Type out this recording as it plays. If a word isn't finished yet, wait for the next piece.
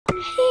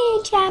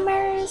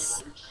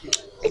Jammers,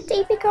 it's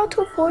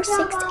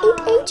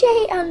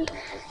AVGirl2468AJ, and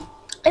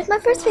it's my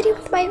first video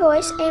with my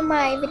voice and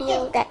my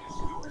video that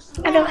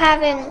I don't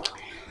have in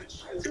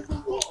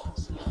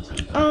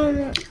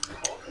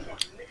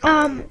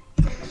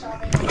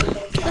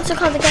what's it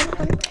called again?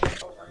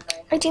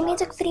 A J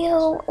music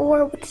video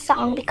or with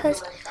song,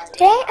 because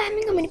today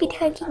I'm going to be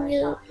tagging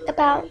you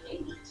about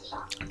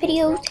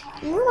videos,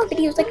 normal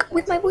videos, like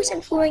with my voice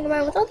and fooling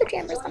around with other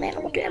jammers on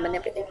Animal Jam and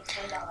everything.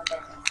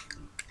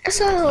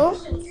 So,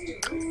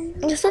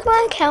 this is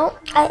my account.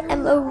 I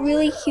am a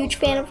really huge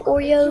fan of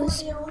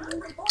Oreos.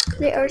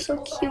 They are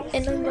so cute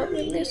and I love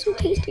them. They're so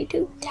tasty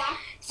too.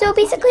 So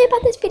basically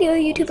about this video,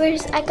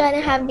 YouTubers, I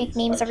gotta have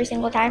nicknames every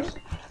single time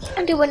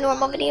and do a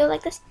normal video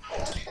like this.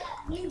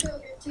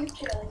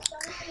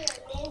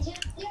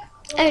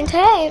 And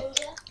today,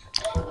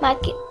 my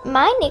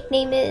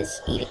nickname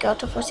is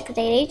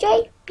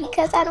AVGirl2468AJ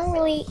because I don't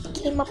really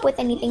came up with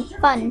anything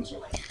fun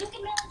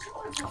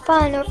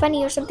or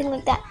funny or something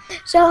like that.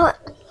 So,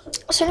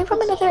 starting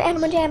from another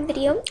Animal Jam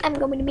video, I'm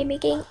going to be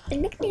making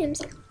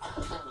nicknames.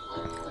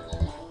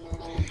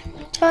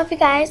 So if you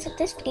guys like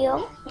this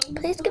video,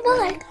 please give a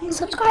like,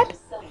 subscribe,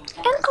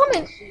 and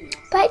comment.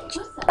 Bye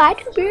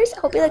tubers,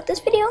 hope you like this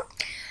video.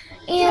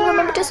 And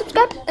remember to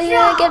subscribe,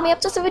 get me up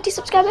to 70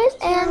 subscribers,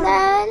 and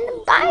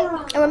then bye.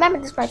 And remember,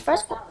 this is my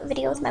first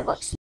video with my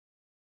voice.